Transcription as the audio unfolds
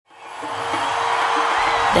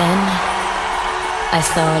Then I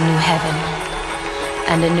saw a new heaven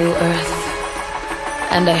and a new earth,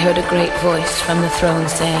 and I heard a great voice from the throne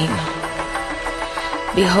saying,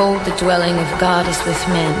 "Behold, the dwelling of God is with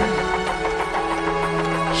men.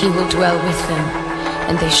 He will dwell with them,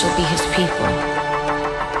 and they shall be his people.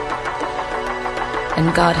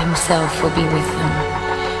 And God himself will be with them.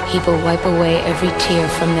 He will wipe away every tear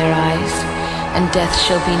from their eyes, and death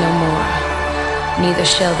shall be no more. Neither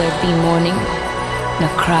shall there be mourning, no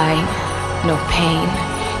crying, no pain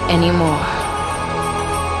anymore.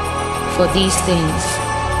 For these things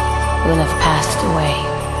will have passed away.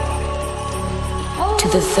 To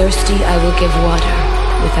the thirsty I will give water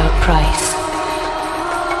without price,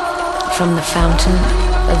 from the fountain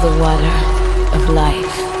of the water of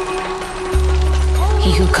life.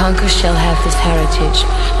 He who conquers shall have this heritage,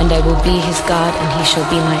 and I will be his God, and he shall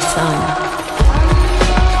be my son.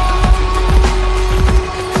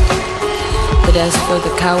 But as for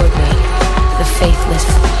the cowardly, the faithless,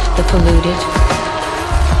 the polluted,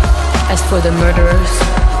 as for the murderers,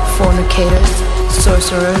 fornicators,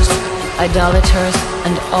 sorcerers, idolaters,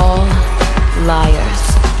 and all liars,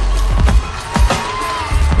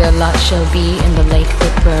 their lot shall be in the lake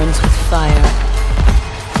that burns with fire."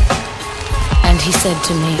 And he said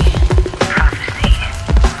to me,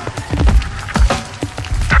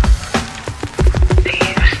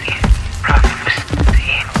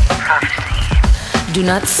 "Do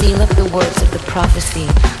not seal up the words of the prophecy,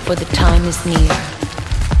 for the time is near.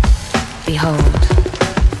 Behold,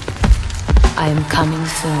 I am coming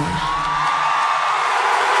soon."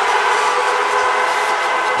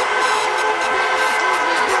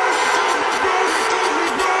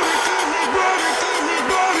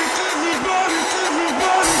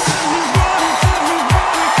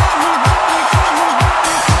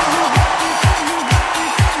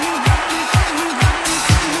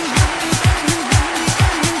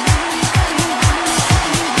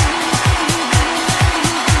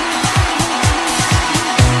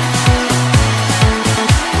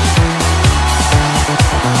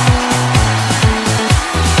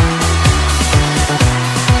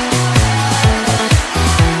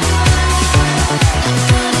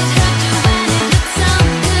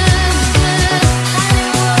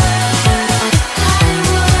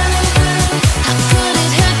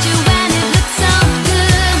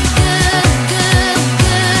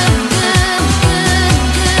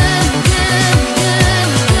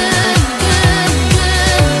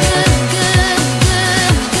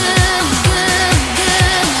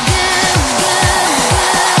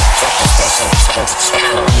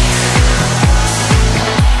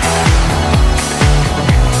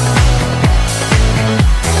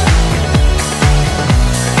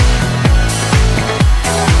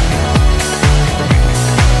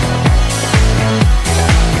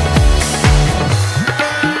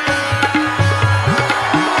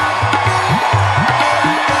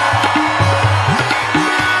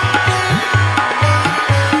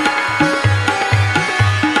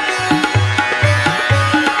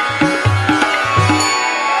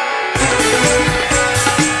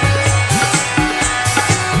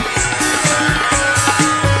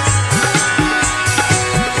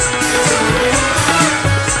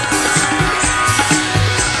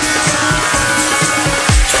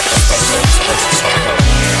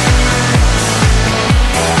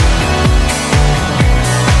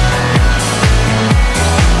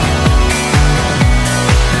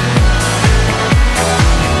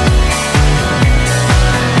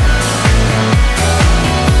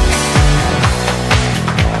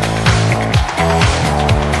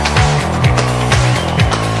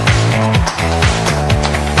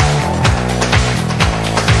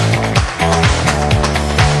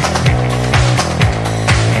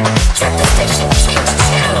 Drop the station, change the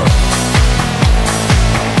sound.